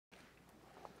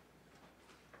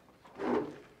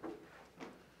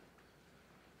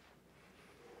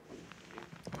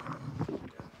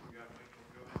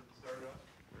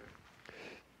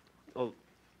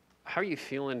are you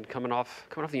feeling coming off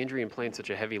the injury and playing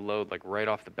such a heavy load, like right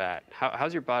off the bat?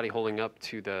 How's your body holding up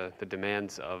to the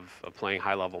demands of playing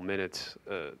high-level minutes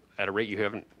at a rate you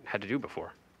haven't had to do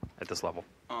before at this level?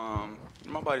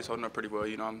 My body's holding up pretty well.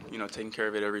 I'm taking care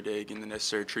of it every day, getting the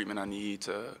necessary treatment I need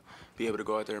to be able to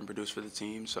go out there and produce for the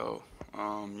team. So,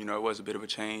 it was a bit of a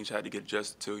change. I had to get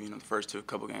adjusted to, the first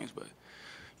couple games, but,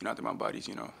 I think my body's,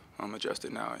 I'm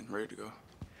adjusted now and ready to go.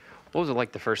 What was it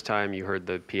like the first time you heard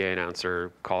the PA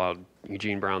announcer call out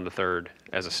Eugene Brown III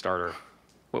as a starter?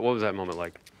 What was that moment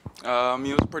like? It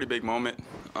was a pretty big moment.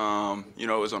 It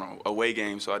was on a away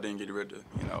game, so I didn't get rid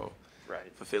of,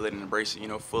 Right. fulfill it and embrace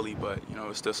it, fully. But,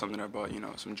 it's still something that brought,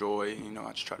 some joy.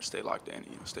 I just try to stay locked in,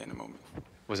 stay in the moment.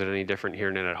 Was it any different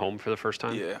hearing it at home for the first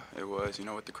time? Yeah, it was,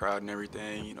 with the crowd and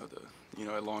everything, the,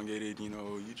 elongated,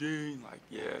 Eugene,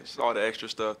 just all the extra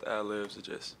stuff, the ad-libs,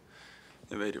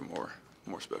 it made it more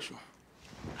special.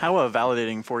 How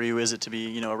validating for you is it to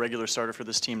be, a regular starter for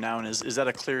this team now? And is that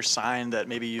a clear sign that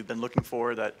maybe you've been looking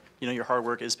for, that, your hard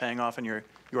work is paying off and you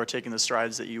are taking the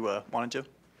strides that you wanted to?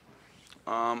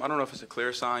 I don't know if it's a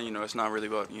clear sign. It's not really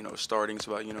about, starting. It's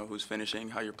about, who's finishing,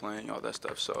 how you're playing, all that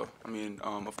stuff. So,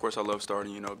 of course I love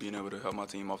starting, being able to help my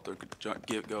team off the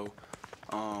get-go.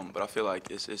 But I feel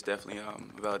like it's definitely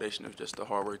a validation of just the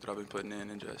hard work that I've been putting in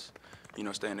and just,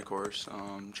 staying the course,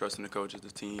 trusting the coaches,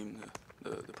 the team,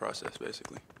 the process,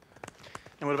 basically.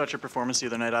 And what about your performance the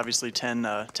other night? Obviously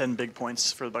 10 big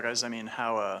points for the Buckeyes.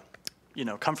 How,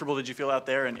 comfortable did you feel out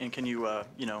there? And can you,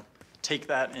 take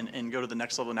that and go to the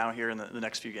next level now here in the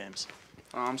next few games?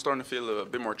 I'm starting to feel a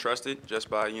bit more trusted just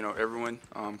by, everyone,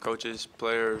 coaches,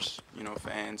 players,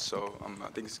 fans. So I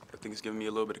think it's giving me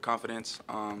a little bit of confidence.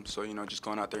 So, just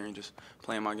going out there and just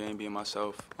playing my game, being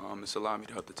myself, it's allowed me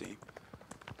to help the team.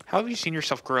 How have you seen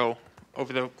yourself grow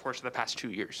over the course of the past 2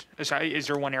 years? Is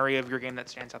there one area of your game that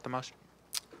stands out the most?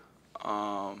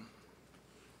 I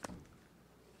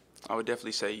would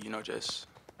definitely say, just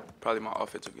probably my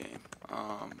offensive game.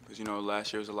 Because,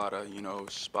 last year was a lot of,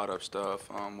 spot-up stuff.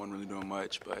 Wasn't really doing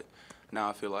much. But now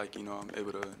I feel like, I'm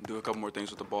able to do a couple more things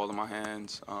with the ball in my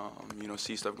hands,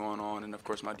 see stuff going on. And, of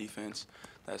course, my defense,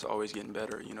 that's always getting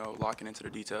better, locking into the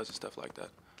details and stuff like that.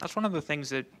 That's one of the things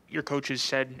that your coach has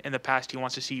said in the past he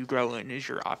wants to see you grow in is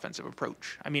your offensive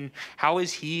approach. How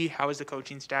is the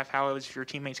coaching staff, how has your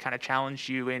teammates kind of challenged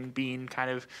you in being kind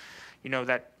of,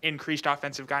 that increased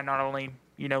offensive guy, not only,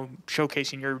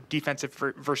 showcasing your defensive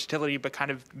versatility, but kind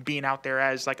of being out there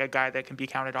as like a guy that can be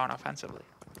counted on offensively?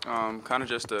 Kind of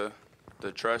just the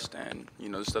trust and,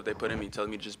 the stuff they put in me,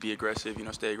 telling me to just be aggressive,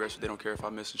 stay aggressive. They don't care if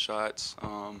I'm missing shots,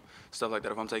 stuff like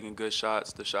that. If I'm taking good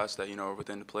shots, the shots that, are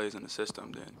within the plays in the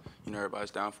system, then,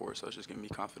 everybody's down for it. So it's just giving me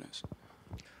confidence.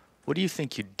 What do you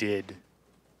think you did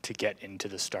to get into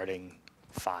the starting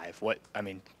five?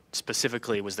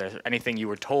 Specifically, was there anything you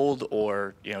were told,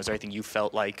 or is there anything you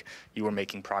felt like you were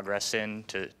making progress in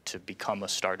to become a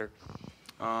starter?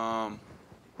 Not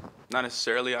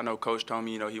necessarily. I know Coach told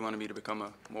me, he wanted me to become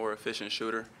a more efficient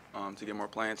shooter, to get more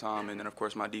playing time, and then of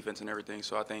course my defense and everything.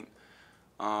 So I think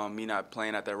me not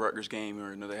playing at that Rutgers game,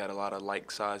 or they had a lot of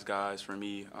like-sized guys for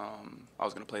me, I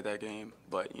was going to play that game,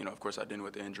 but of course I didn't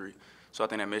with the injury. So I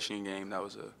think that Michigan game, that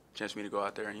was a chance for me to go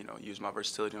out there and use my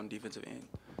versatility on the defensive end.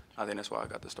 I think that's why I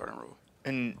got the starting role.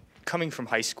 And coming from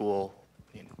high school,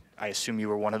 I assume you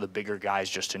were one of the bigger guys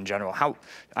just in general.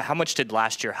 How much did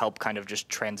last year help kind of just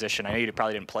transition? I know you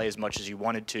probably didn't play as much as you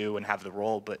wanted to and have the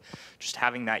role, but just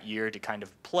having that year to kind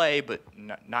of play but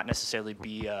not necessarily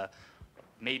be a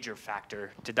major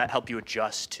factor, did that help you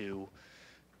adjust to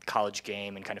college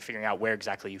game and kind of figuring out where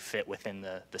exactly you fit within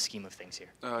the scheme of things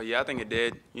here? Yeah, I think it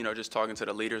did. Just talking to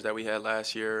the leaders that we had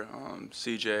last year,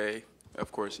 CJ,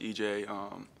 of course, EJ,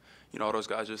 all those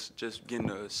guys, just getting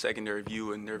a secondary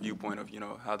view and their viewpoint of,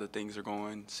 how the things are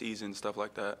going, season, stuff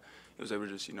like that. It was able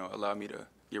to just, allow me to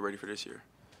get ready for this year.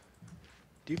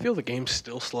 Do you feel the game's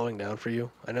still slowing down for you?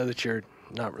 I know that you're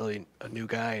not really a new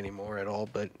guy anymore at all,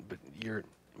 but your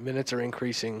minutes are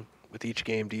increasing with each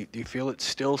game. Do you feel it's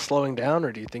still slowing down,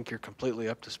 or do you think you're completely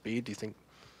up to speed? Do you think?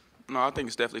 No, I think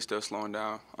it's definitely still slowing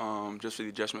down. Just for the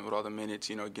adjustment with all the minutes,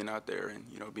 getting out there and,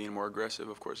 being more aggressive.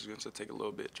 Of course, it's going to take a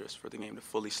little bit just for the game to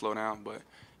fully slow down, but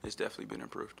it's definitely been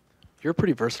improved. You're a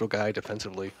pretty versatile guy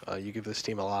defensively. You give this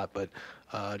team a lot, but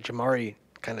Jamari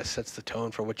kind of sets the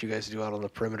tone for what you guys do out on the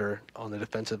perimeter on the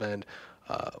defensive end.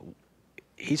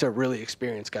 He's a really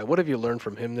experienced guy. What have you learned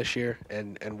from him this year,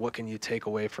 and what can you take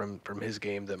away from his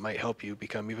game that might help you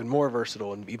become even more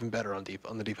versatile and even better on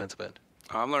the defensive end?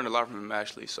 I've learned a lot from him,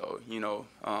 actually. So,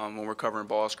 when we're covering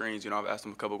ball screens, I've asked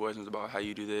him a couple questions about how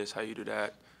you do this, how you do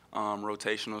that.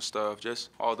 rotational stuff, just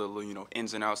all the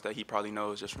ins and outs that he probably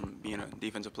knows just from being a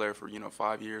defensive player for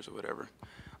 5 years or whatever.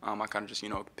 I kind of just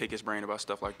pick his brain about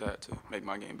stuff like that to make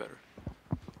my game better.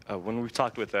 When we've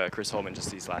talked with Chris Holtmann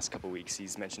just these last couple weeks,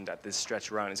 he's mentioned that this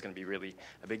stretch run is going to be really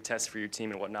a big test for your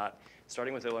team and whatnot.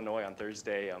 Starting with Illinois on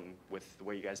Thursday, with the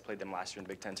way you guys played them last year in the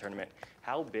Big Ten tournament,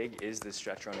 how big is this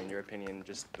stretch run in your opinion,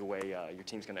 just the way your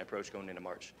team's going to approach going into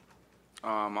March?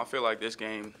 I feel like this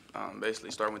game,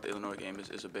 basically starting with the Illinois game,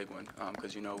 is a big one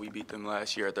because, we beat them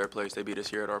last year at their place. They beat us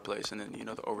here at our place, and then,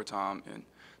 the overtime and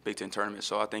Big Ten tournament.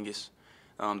 So I think it's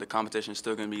the competition is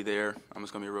still going to be there. It's going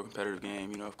to be a real competitive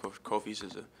game. Of course, Kofi's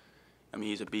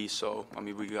he's a beast. So,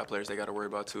 we got players they got to worry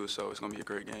about too. So it's going to be a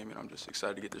great game, and I'm just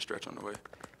excited to get this stretch on the way.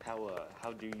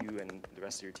 How do you and the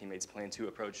rest of your teammates plan to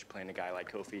approach playing a guy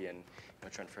like Kofi and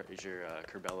Trent Frazier,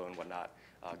 Curbelo, and whatnot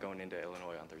going into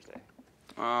Illinois on Thursday?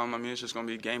 It's just going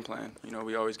to be game plan.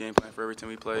 We always game plan for every team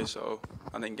we play. So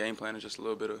I think game plan is just a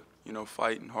little bit of,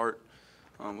 fight and heart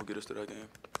will get us to that game.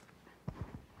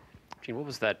 Gene, what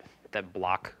was that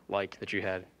block like that you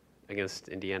had against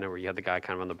Indiana where you had the guy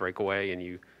kind of on the breakaway and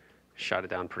you shot it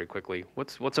down pretty quickly?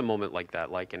 What's a moment like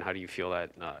that like, and how do you feel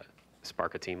that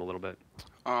spark a team a little bit?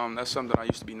 That's something I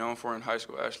used to be known for in high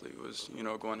school, actually, was,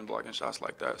 going and blocking shots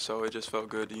like that. So it just felt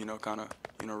good to, kind of,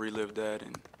 relive that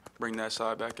and bring that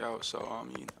side back out. So,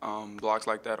 blocks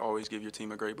like that always give your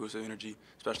team a great boost of energy,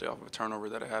 especially off of a turnover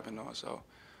that it happened on. So,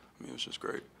 it was just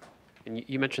great. And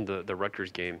you mentioned the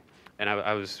Rutgers game, and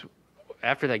I was,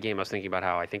 after that game, I was thinking about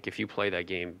how I think if you play that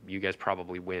game, you guys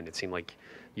probably win. It seemed like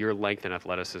your length and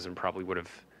athleticism probably would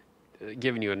have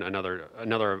given you another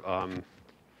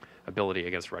ability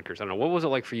against Rutgers. I don't know, what was it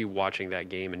like for you watching that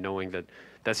game and knowing that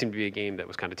seemed to be a game that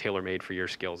was kind of tailor-made for your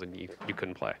skills and you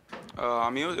couldn't play?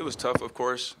 It was tough, of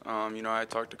course. I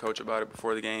talked to Coach about it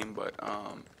before the game, but,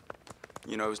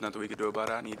 it was nothing we could do about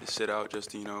it. I needed to sit out just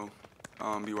to,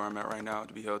 be where I'm at right now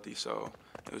to be healthy. So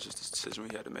it was just a decision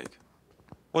we had to make.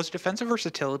 Was defensive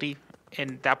versatility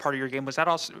in that part of your game, was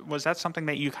that something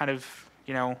that you kind of,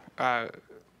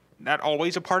 that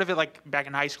always a part of it, like back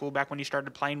in high school, back when you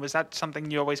started playing? Was that something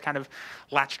you always kind of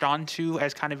latched on to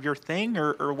as kind of your thing,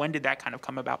 or when did that kind of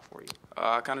come about for you?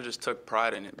 I kind of just took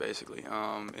pride in it, basically.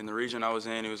 In the region I was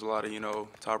in, it was a lot of,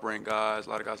 top-ranked guys, a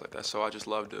lot of guys like that. So I just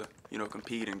loved to,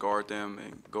 compete and guard them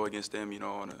and go against them,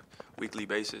 on a weekly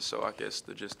basis. So I guess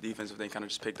the just defensive thing kind of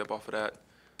just picked up off of that.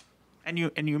 And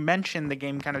you mentioned the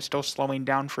game kind of still slowing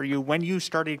down for you. When you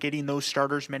started getting those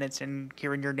starters minutes and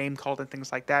hearing your name called and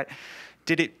things like that,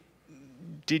 did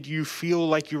you feel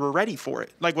like you were ready for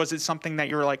it? Like, was it something that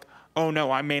you were like, oh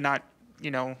no, I may not,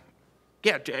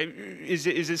 is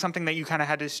it something that you kind of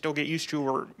had to still get used to,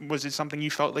 or was it something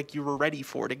you felt like you were ready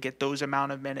for, to get those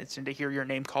amount of minutes and to hear your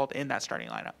name called in that starting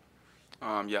lineup?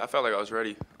 Yeah, I felt like I was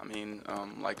ready.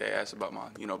 Like they asked about my,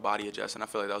 body adjusting. I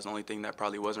feel like that was the only thing that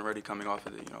probably wasn't ready coming off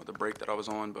of the break that I was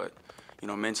on. But,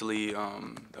 mentally,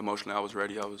 emotionally, I was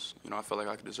ready. I felt like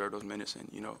I could deserve those minutes and,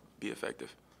 be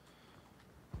effective.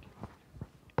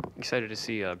 Excited to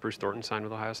see Bruce Thornton sign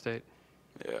with Ohio State?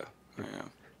 Yeah, I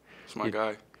am. It's my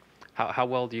guy. How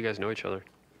well do you guys know each other?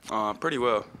 Pretty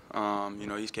well.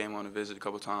 He's came on a visit a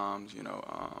couple times.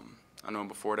 I know him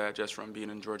before that just from being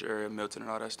in the Georgia area, Milton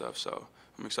and all that stuff. So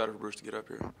I'm excited for Bruce to get up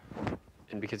here.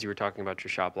 And because you were talking about your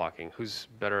shot blocking, who's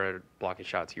better at blocking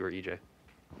shots, you or EJ?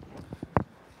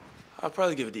 I'll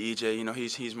probably give it to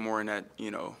EJ. He's more in that,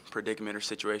 predicament or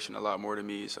situation a lot more than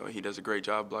me. So he does a great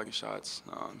job blocking shots.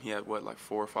 He had, 4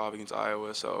 or 5 against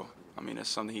Iowa. So, it's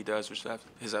something he does, which is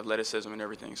his athleticism and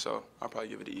everything. So I'll probably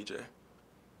give it to EJ.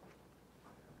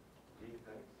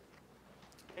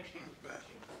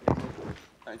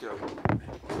 Thank you.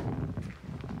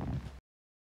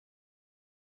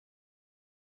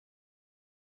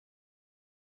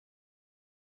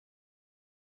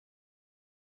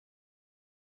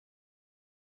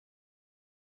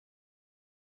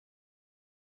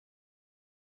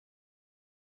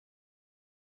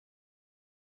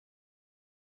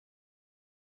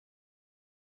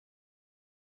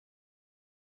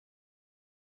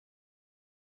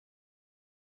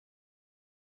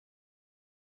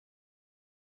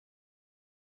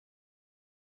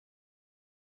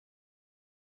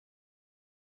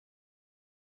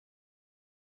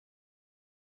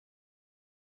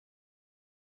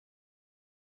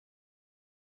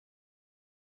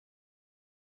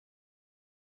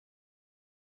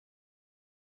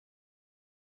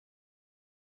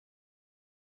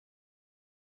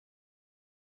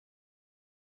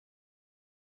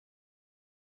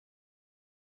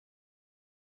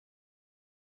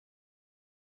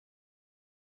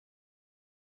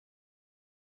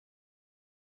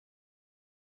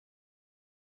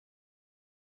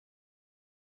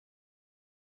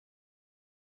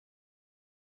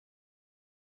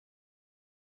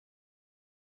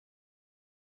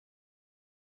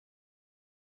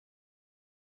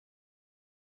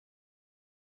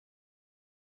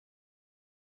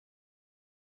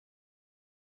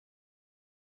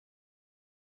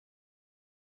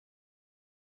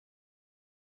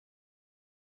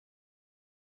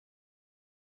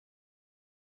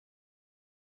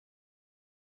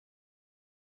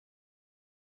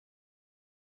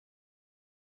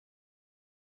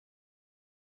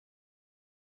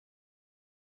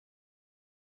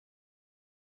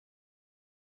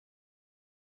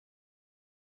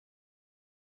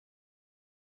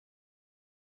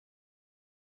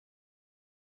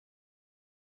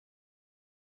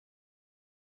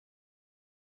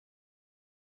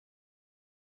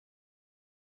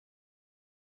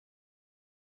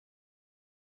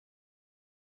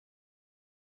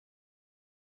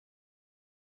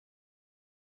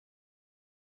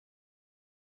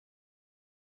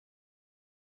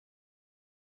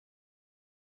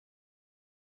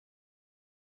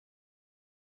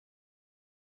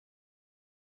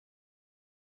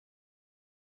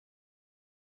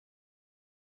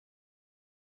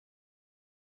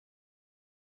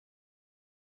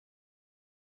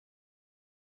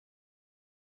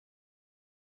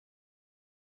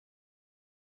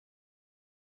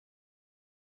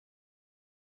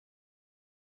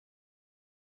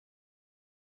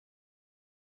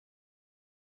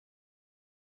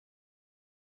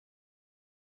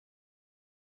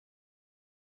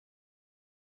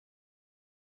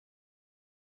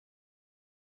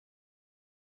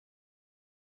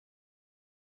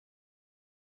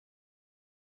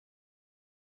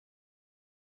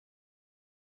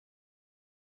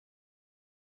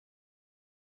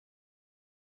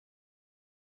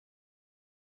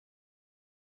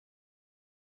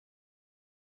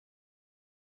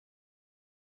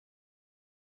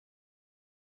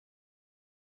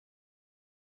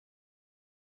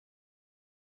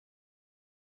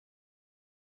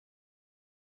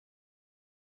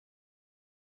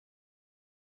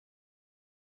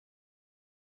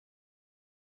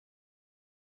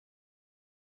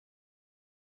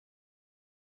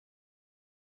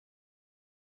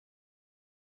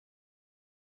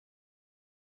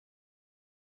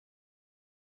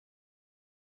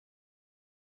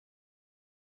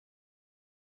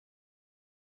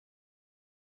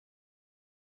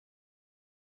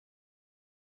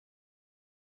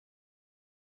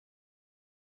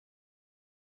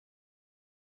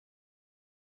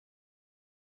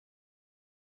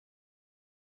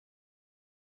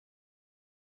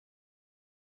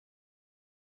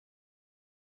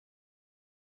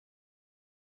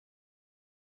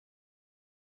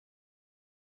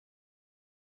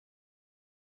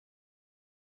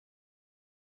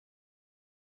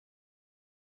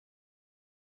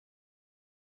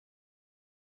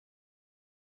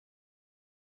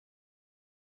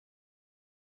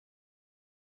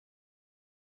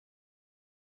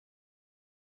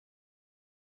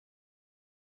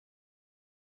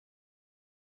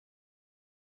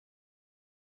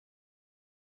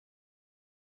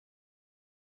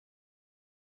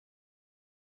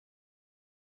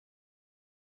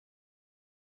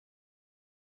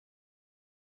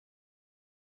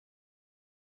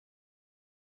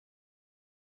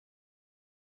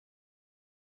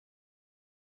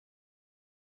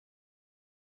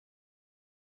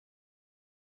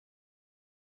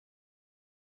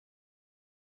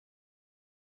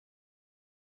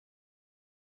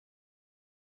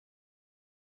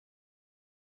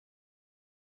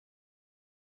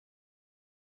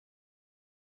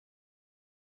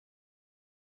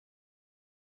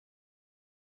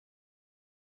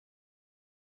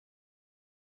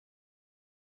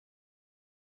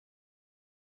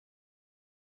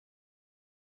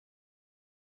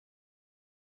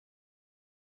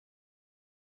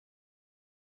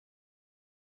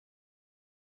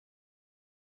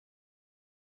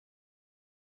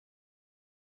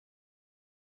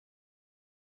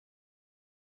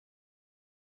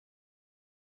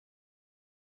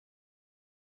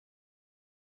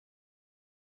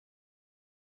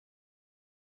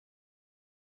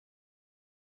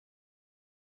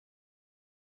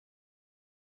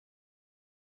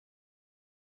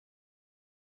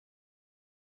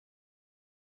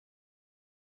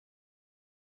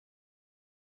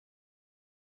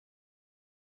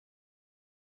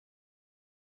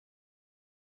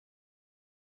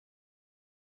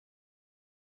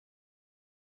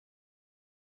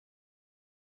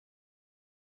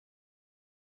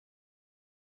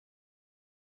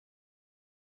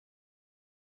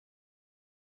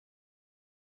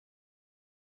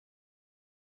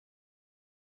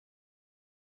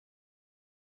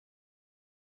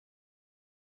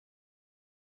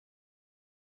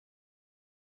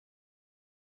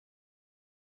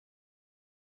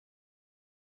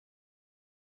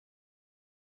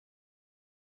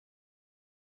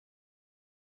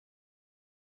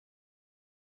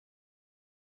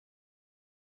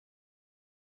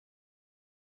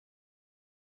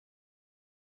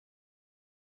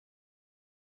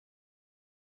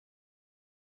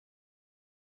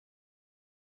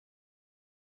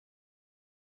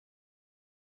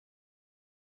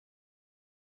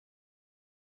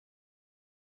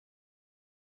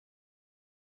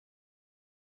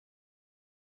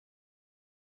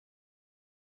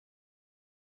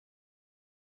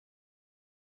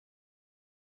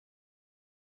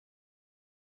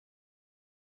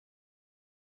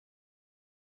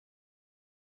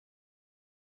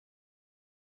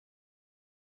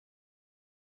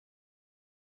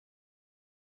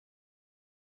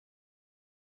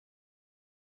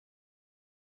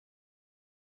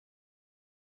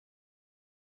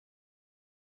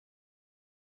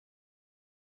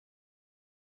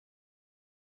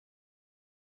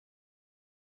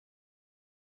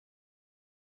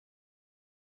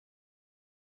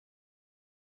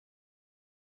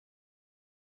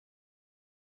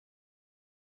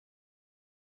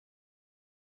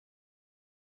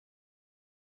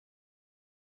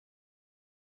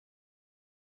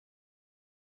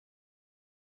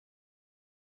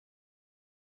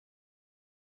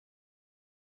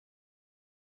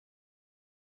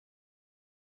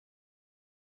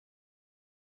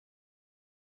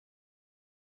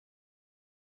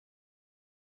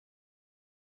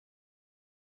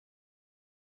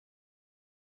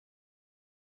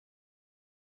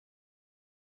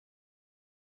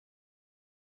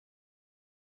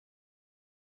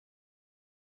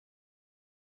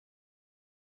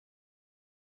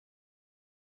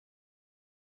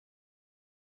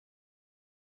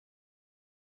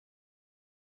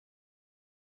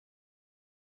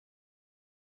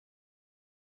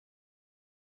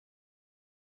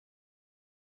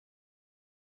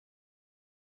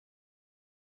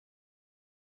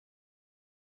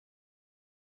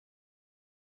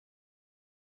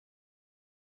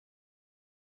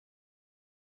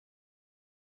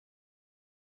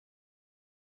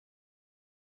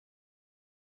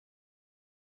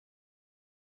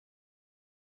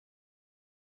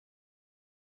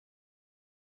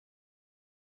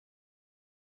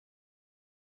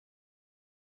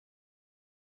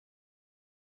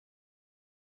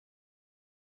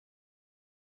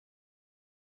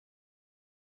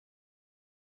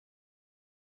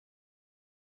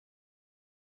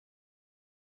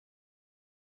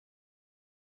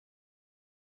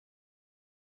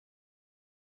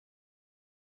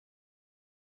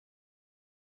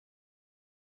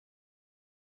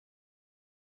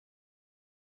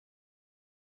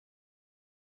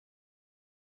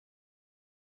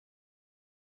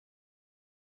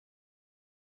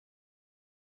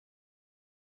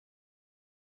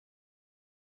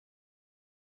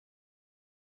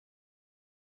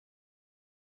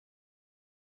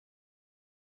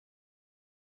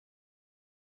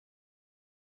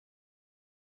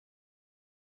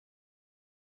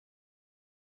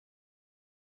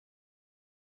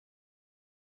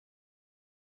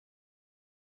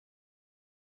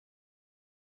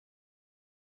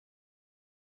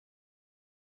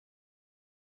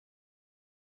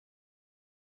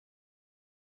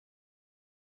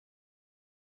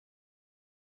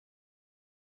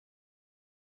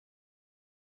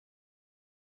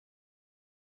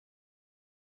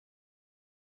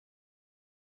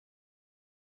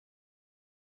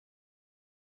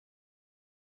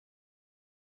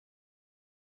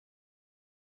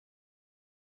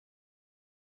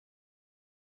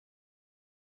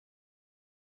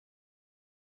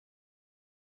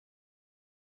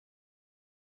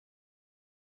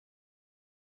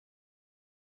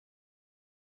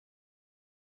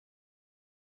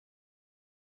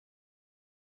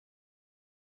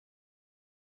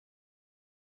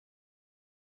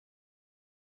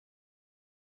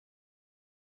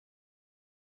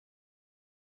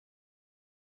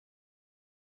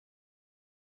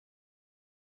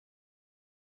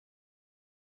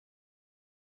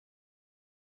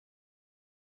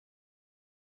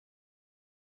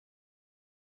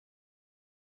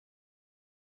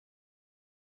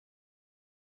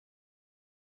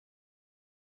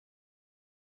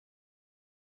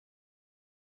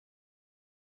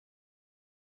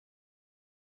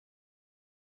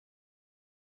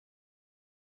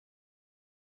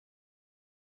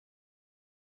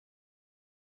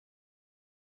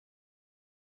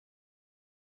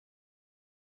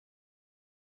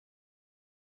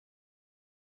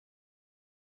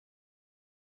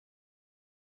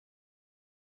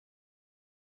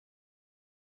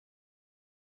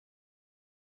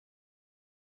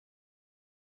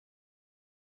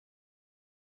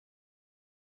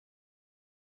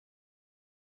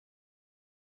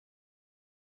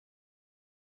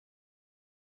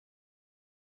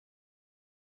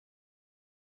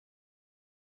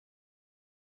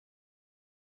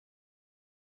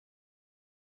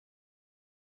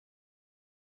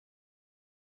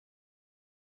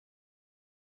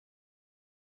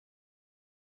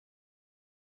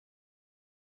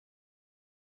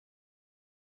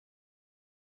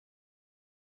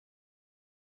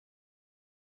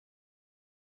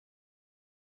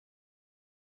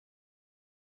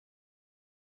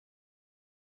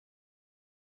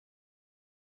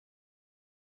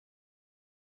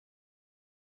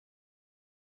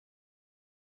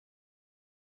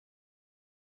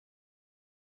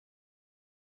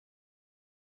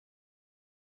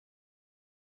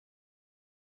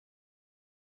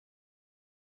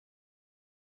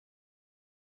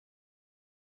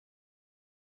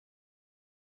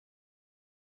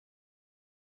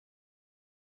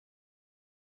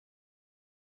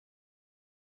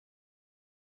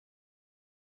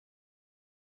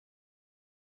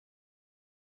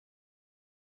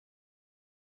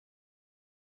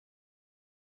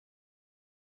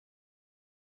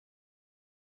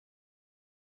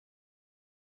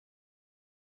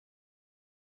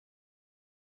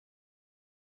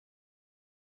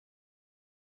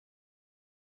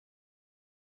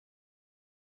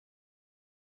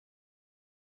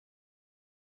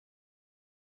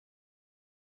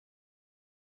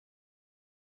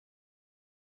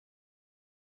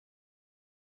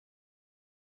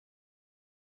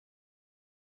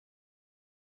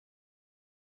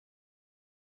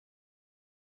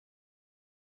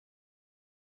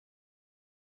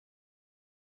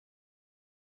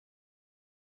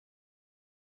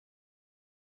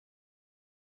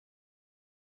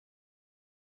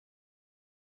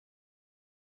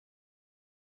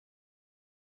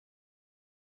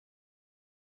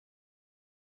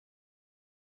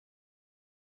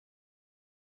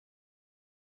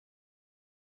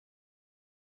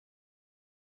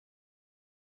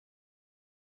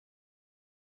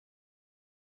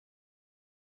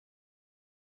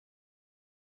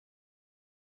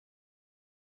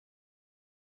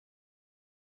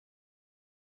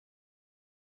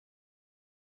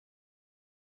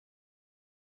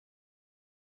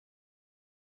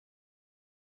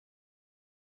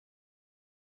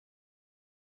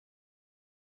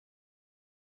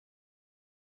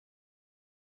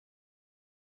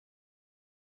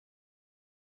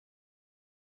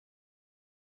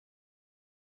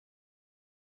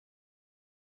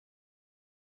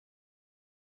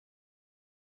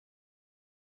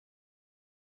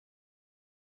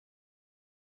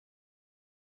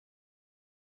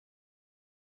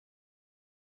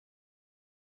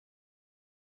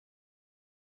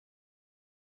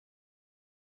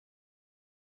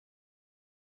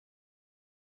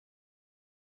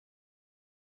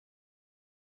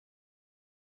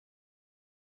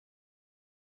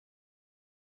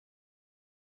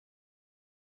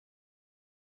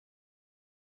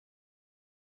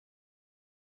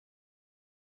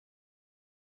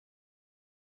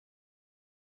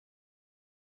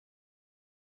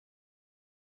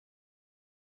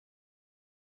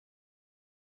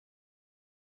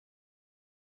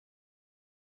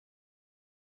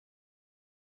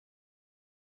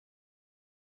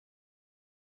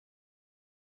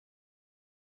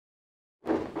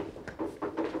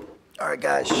 All right,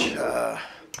 guys.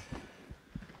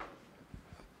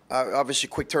 Obviously,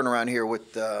 quick turnaround here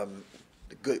with the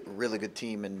really good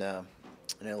team in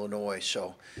Illinois.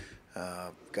 So,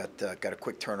 got a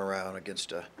quick turnaround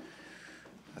against a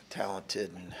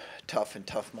talented and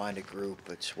tough-minded group.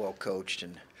 It's well coached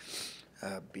and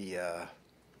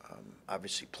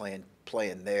obviously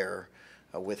playing there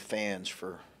with fans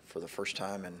for the first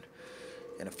time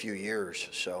in a few years.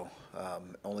 So,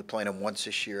 only playing them once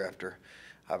this year after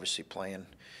obviously playing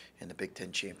in the Big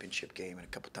Ten championship game and a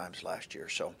couple times last year.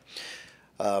 So,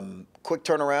 quick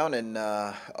turnaround. And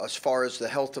as far as the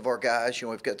health of our guys,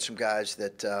 we've got some guys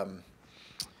that,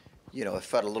 have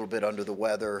felt a little bit under the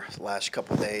weather the last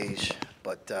couple days.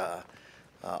 But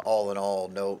all in all,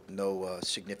 no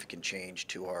significant change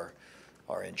to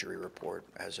our injury report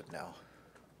as of now.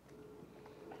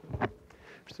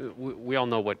 So we all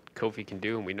know what Kofi can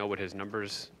do, and we know what his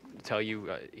numbers tell you.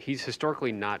 He's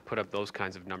historically not put up those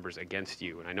kinds of numbers against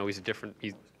you, and I know he's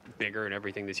bigger and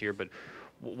everything this year, but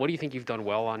what do you think you've done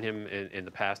well on him in the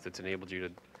past that's enabled you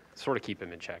to sort of keep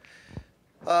him in check?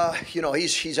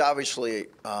 He's obviously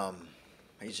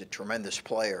he's a tremendous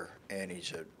player, and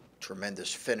he's a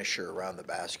tremendous finisher around the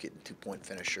basket and two-point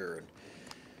finisher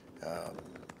and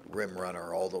rim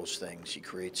runner, all those things. He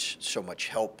creates so much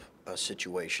help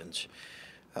situations.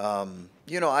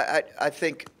 I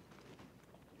think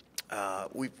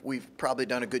we've probably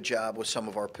done a good job with some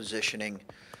of our positioning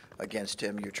against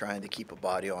him. You're trying to keep a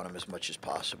body on him as much as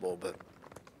possible, but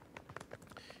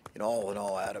all in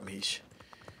all, Adam, he's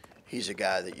a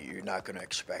guy that you're not going to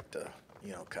expect to,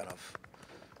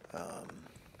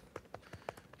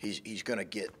 he's going to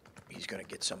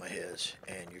get some of his,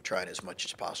 and you're trying as much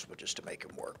as possible just to make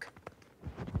him work.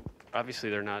 Obviously,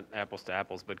 they're not apples to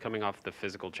apples, but coming off the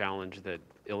physical challenge that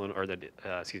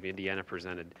Indiana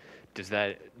presented, does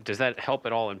that help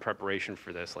at all in preparation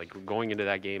for this? Like going into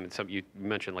that game, and you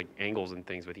mentioned like angles and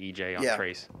things with EJ on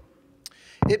Trace.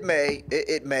 It may.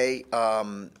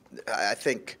 I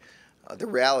think the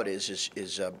reality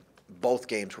is both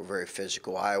games were very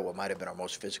physical. Iowa might have been our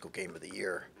most physical game of the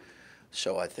year.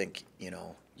 So I think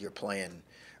you're playing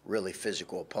really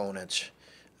physical opponents.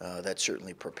 That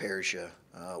certainly prepares you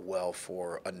well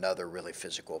for another really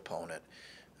physical opponent.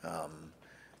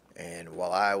 And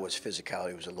while Iowa's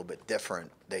physicality was a little bit different,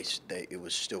 it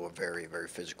was still a very, very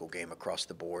physical game across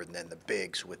the board. And then the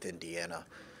bigs with Indiana,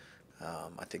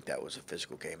 I think that was a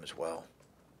physical game as well.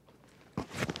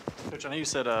 Coach, I know you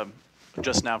said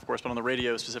just now, of course, but on the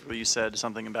radio specifically, you said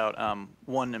something about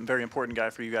one very important guy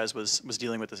for you guys was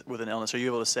dealing with an illness. Are you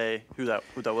able to say who that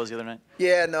was the other night?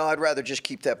 Yeah, no, I'd rather just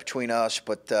keep that between us.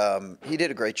 But he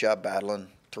did a great job battling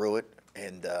through it,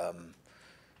 and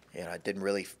I didn't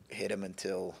really hit him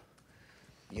until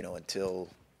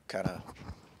kind of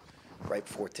right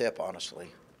before tip, honestly.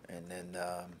 And then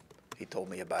he told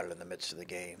me about it in the midst of the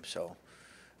game. So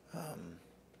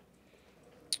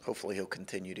hopefully he'll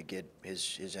continue to get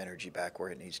his energy back where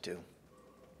it needs to.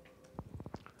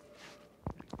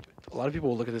 A lot of people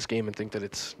will look at this game and think that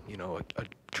it's, a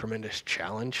tremendous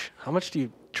challenge. How much do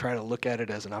you try to look at it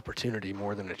as an opportunity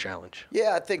more than a challenge?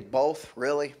 Yeah, I think both,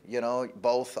 really.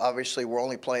 Both. Obviously, we're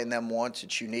only playing them once.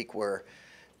 It's unique where,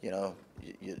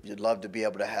 you'd love to be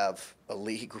able to have a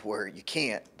league where you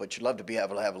can't, but you'd love to be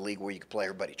able to have a league where you can play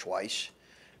everybody twice.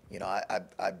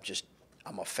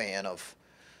 I'm a fan of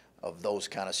those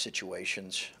kind of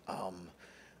situations.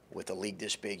 With a league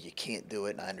this big, you can't do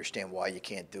it, and I understand why you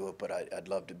can't do it, but I'd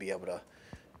love to be able to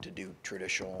do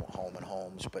traditional home and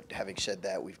homes. But having said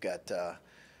that, we've got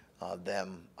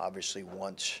them obviously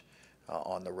once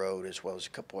on the road, as well as a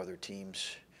couple other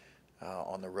teams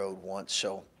on the road once.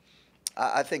 So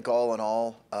I think all in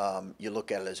all, you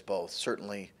look at it as both.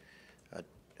 Certainly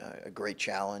a great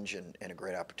challenge and a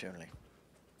great opportunity.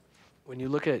 When you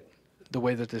look at the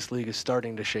way that this league is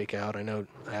starting to shake out, I know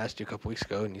I asked you a couple weeks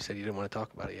ago and you said you didn't want to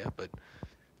talk about it yet, but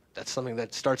that's something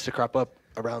that starts to crop up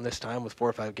around this time with 4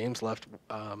 or 5 games left.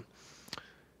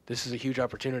 This is a huge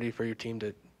opportunity for your team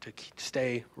to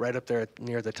stay right up there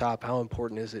near the top. How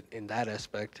important is it in that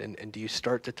aspect? And do you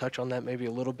start to touch on that maybe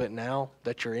a little bit now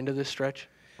that you're into this stretch?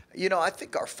 I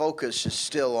think our focus is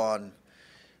still on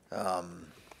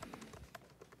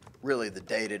really the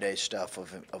day-to-day stuff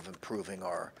of improving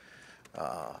our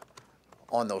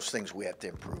on those things we have to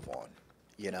improve on.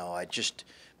 I just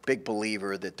big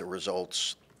believer that the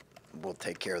results will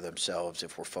take care of themselves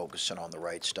if we're focusing on the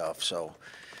right stuff. So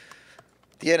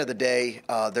at the end of the day,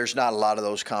 there's not a lot of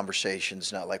those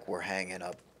conversations, not like we're hanging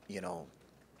up,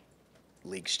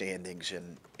 league standings,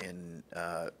 and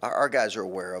our guys are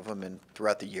aware of them, and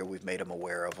throughout the year we've made them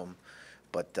aware of them.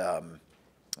 But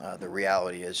the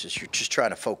reality is you're just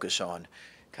trying to focus on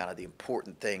kind of the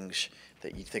important things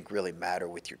that you think really matter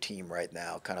with your team right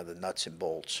now, kind of the nuts and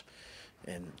bolts.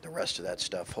 And the rest of that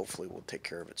stuff hopefully will take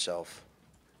care of itself.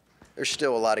 There's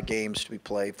still a lot of games to be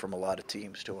played from a lot of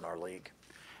teams too in our league.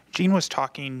 Gene was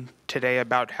talking today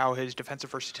about how his defensive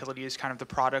versatility is kind of the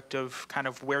product of kind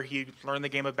of where he learned the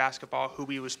game of basketball, who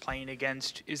he was playing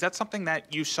against. Is that something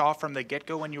that you saw from the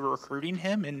get-go when you were recruiting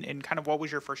him? And kind of what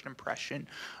was your first impression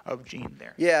of Gene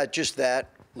there? Yeah, just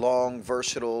that long,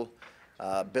 versatile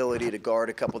ability to guard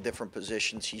a couple different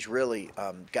positions. He's really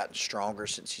gotten stronger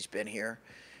since he's been here.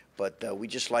 But we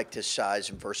just liked his size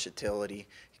and versatility.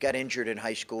 He got injured in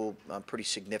high school pretty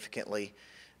significantly.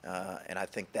 And I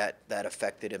think that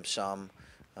affected him some.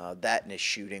 That and his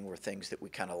shooting were things that we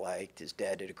kind of liked. His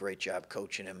dad did a great job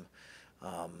coaching him,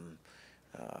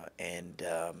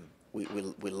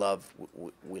 we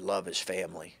love his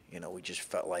family. You know, we just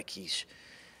felt like he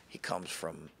comes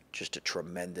from just a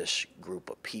tremendous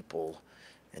group of people,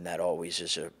 and that always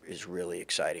is really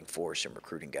exciting for us in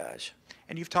recruiting guys.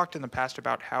 And you've talked in the past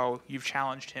about how you've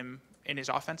challenged him in his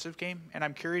offensive game, and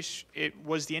I'm curious,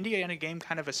 was the Indiana game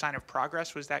kind of a sign of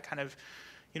progress? Was that kind of,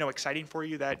 exciting for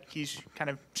you that he's kind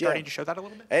of starting to show that a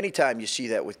little bit? Anytime you see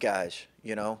that with guys,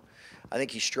 I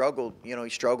think he struggled. He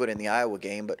struggled in the Iowa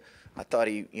game, but I thought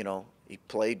he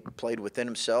played within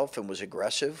himself and was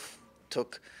aggressive,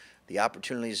 took the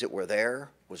opportunities that were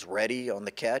there, was ready on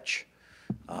the catch.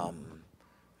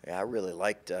 I really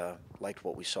liked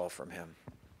what we saw from him.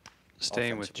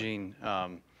 Staying with Gene.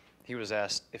 He was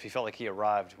asked if he felt like he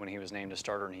arrived when he was named a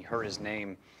starter and he heard his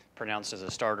name pronounced as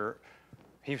a starter.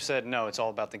 He said, no, it's all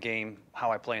about the game,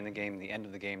 how I play in the game, the end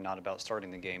of the game, not about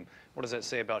starting the game. What does that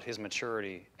say about his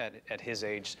maturity at his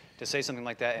age to say something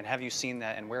like that? And have you seen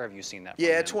that, and where have you seen that from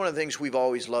him? It's one of the things we've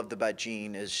always loved about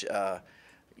Gene is,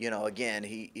 again,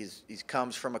 he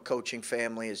comes from a coaching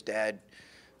family. His dad,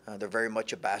 they're very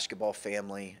much a basketball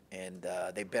family, and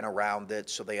they've been around it,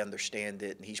 so they understand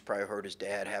it. And he's probably heard his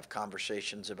dad have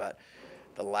conversations about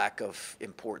the lack of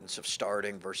importance of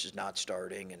starting versus not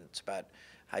starting, and it's about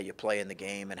how you play in the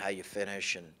game and how you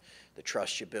finish and the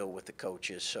trust you build with the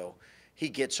coaches. So he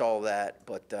gets all that,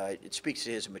 but it speaks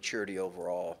to his maturity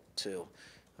overall, too.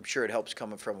 I'm sure it helps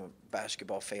coming from a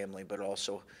basketball family, but it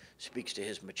also speaks to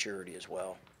his maturity as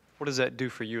well. What does that do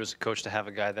for you as a coach to have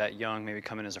a guy that young, maybe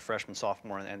come in as a freshman,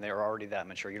 sophomore, and they're already that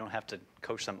mature? You don't have to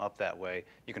coach them up that way.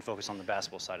 You can focus on the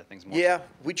basketball side of things more. Yeah,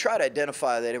 we try to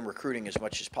identify that in recruiting as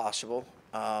much as possible.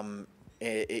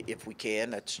 If we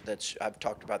can, I've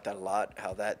talked about that a lot,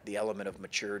 how the element of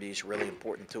maturity is really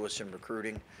important to us in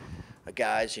recruiting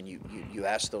guys, and you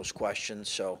ask those questions.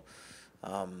 So,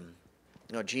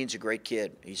 Gene's a great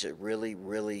kid. He's a really,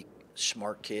 really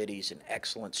smart kid. He's an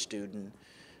excellent student.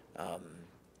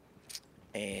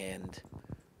 And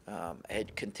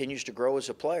it continues to grow as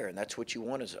a player, and that's what you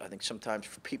want. I think sometimes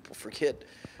people forget.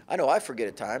 I know I forget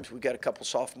at times. We've got a couple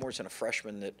sophomores and a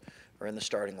freshman that are in the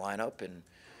starting lineup, and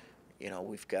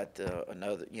we've got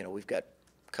we've got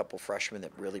a couple freshmen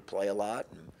that really play a lot,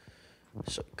 and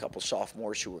so a couple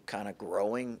sophomores who are kind of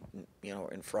growing,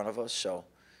 in front of us. So,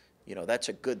 that's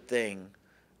a good thing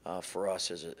for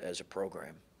us as a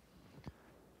program.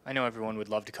 I know everyone would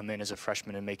love to come in as a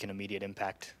freshman and make an immediate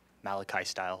impact, Malachi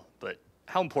style, but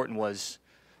how important was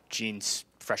Gene's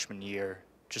freshman year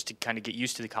just to kind of get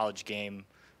used to the college game,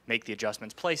 make the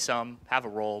adjustments, play some, have a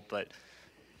role, but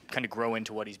kind of grow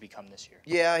into what he's become this year?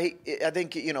 Yeah, I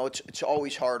think, it's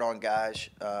always hard on guys,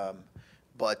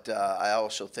 but I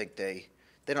also think they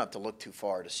don't have to look too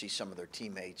far to see some of their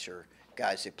teammates or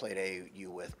guys they played AAU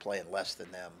with playing less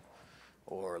than them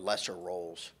or lesser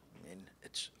roles. I mean,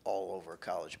 it's all over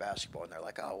college basketball, and they're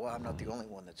like, oh, well, I'm not the only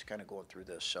one that's kind of going through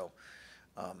this. So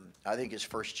I think his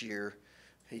first year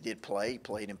he did play. He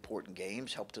played important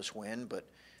games, helped us win, but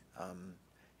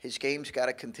his game's got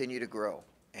to continue to grow,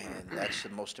 and that's the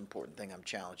most important thing I'm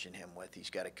challenging him with. He's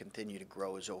got to continue to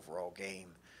grow his overall game.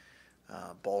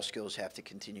 Ball skills have to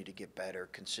continue to get better.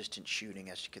 Consistent shooting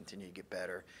has to continue to get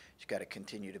better. He's got to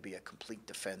continue to be a complete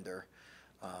defender.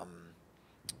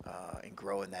 And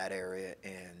grow in that area,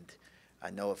 and I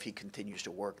know if he continues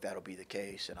to work, that'll be the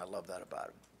case, and I love that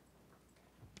about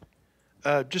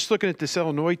him. Just looking at this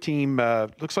Illinois team,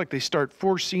 looks like they start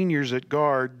 4 seniors at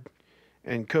guard,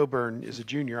 and Coburn is a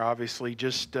junior, obviously.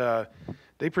 Just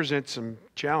they present some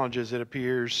challenges, it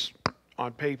appears,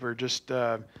 on paper, just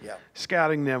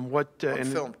scouting them. On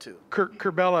film, too.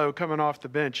 Curbelo coming off the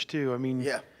bench, too. I mean,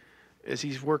 yeah. As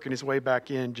he's working his way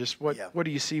back in, just what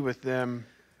do you see with them?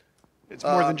 It's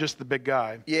more than just the big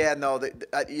guy. Yeah, no,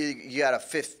 you got a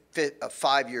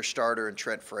 5-year starter in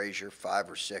Trent Frazier,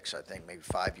 5 or 6, I think, maybe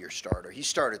 5-year starter. He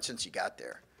started since he got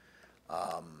there,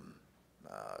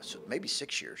 so maybe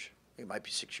 6 years. It might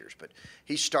be 6 years, but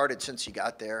he started since he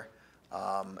got there.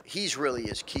 He's really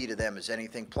as key to them as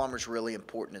anything. Plummer's really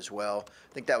important as well.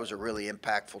 I think that was a really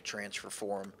impactful transfer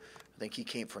for him. I think he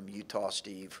came from Utah,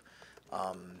 Steve.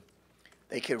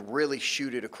 They can really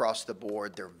shoot it across the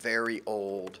board. They're very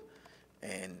old,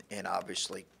 and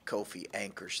obviously Kofi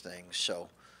anchors things. So,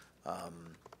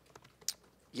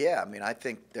 yeah, I mean, I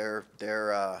think they're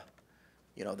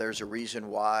you know, there's a reason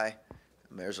why.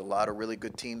 I mean, there's a lot of really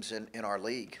good teams in our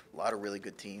league. A lot of really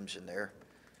good teams, and they're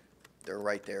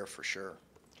right there for sure.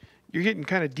 You're getting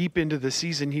kind of deep into the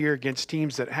season here against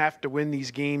teams that have to win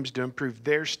these games to improve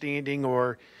their standing,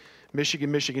 or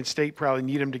Michigan State probably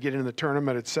need them to get into the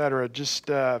tournament, et cetera. Just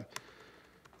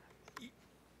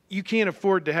you can't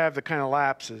afford to have the kind of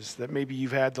lapses that maybe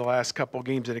you've had the last couple of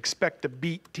games and expect to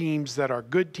beat teams that are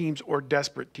good teams or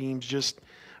desperate teams. Just,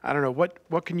 I don't know,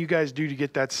 what can you guys do to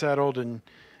get that settled and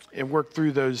work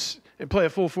through those and play a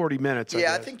full 40 minutes?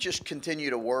 Yeah, I think just continue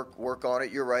to work on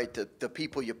it. You're right. The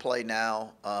people you play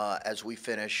now, as we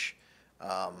finish,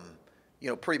 you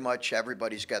know, pretty much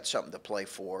everybody's got something to play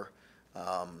for.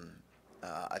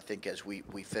 I think as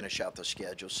we finish out the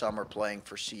schedule, some are playing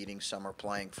for seeding, some are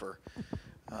playing for,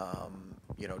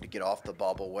 you know, to get off the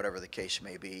bubble, whatever the case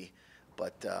may be.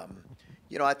 But,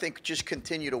 you know, I think just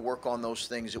continue to work on those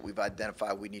things that we've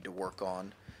identified we need to work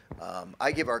on.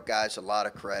 I give our guys a lot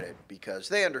of credit because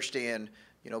they understand,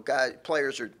 you know,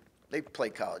 players they play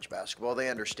college basketball. They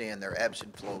understand their ebbs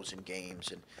and flows in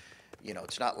games. And, you know,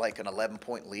 it's not like an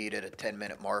 11-point lead at a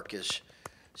 10-minute mark is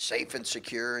safe and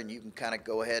secure and you can kind of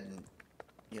go ahead and,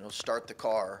 you know, start the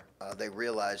car. They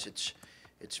realize it's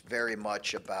very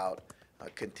much about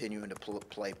continuing to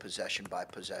play possession by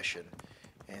possession.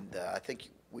 And I think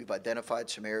we've identified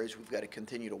some areas we've got to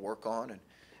continue to work on, and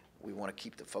we want to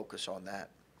keep the focus on that.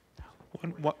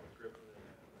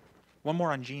 One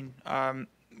more on Gene.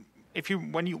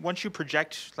 Once you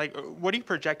project, like, what do you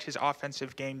project his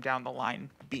offensive game down the line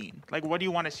being? Like, what do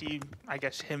you want to see, I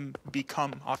guess, him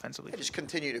become offensively? Just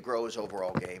continue to grow his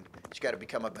overall game. He's got to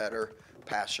become a better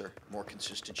passer, more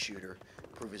consistent shooter,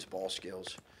 improve his ball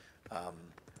skills,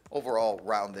 overall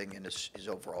rounding in his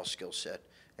overall skill set.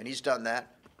 And he's done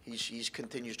that. He's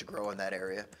continues to grow in that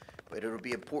area. But it'll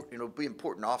be important. It'll be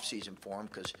important off season for him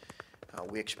because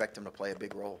we expect him to play a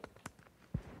big role.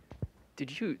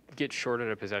 Did you get shorted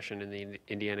a possession in the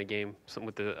Indiana game? Something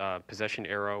with the possession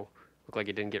arrow looked like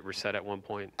it didn't get reset at one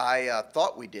point. I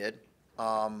thought we did,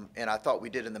 and I thought we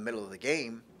did in the middle of the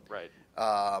game. Right.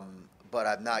 But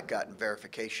I've not gotten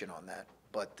verification on that.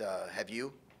 But have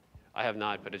you? I have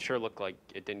not, but it sure looked like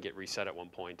it didn't get reset at one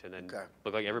point, and then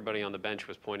looked like everybody on the bench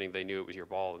was pointing. They knew it was your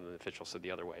ball, and the official said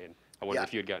the other way. And I wondered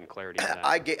if you had gotten clarity on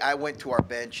that. I went to our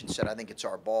bench and said, I think it's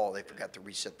our ball. They forgot to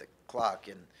reset the clock,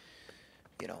 and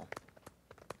you know,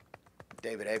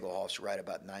 David Egelhoff's right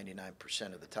about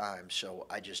 99% of the time, so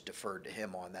I just deferred to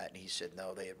him on that, and he said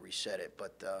no, they had reset it.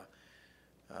 But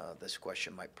this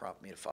question might prompt me to follow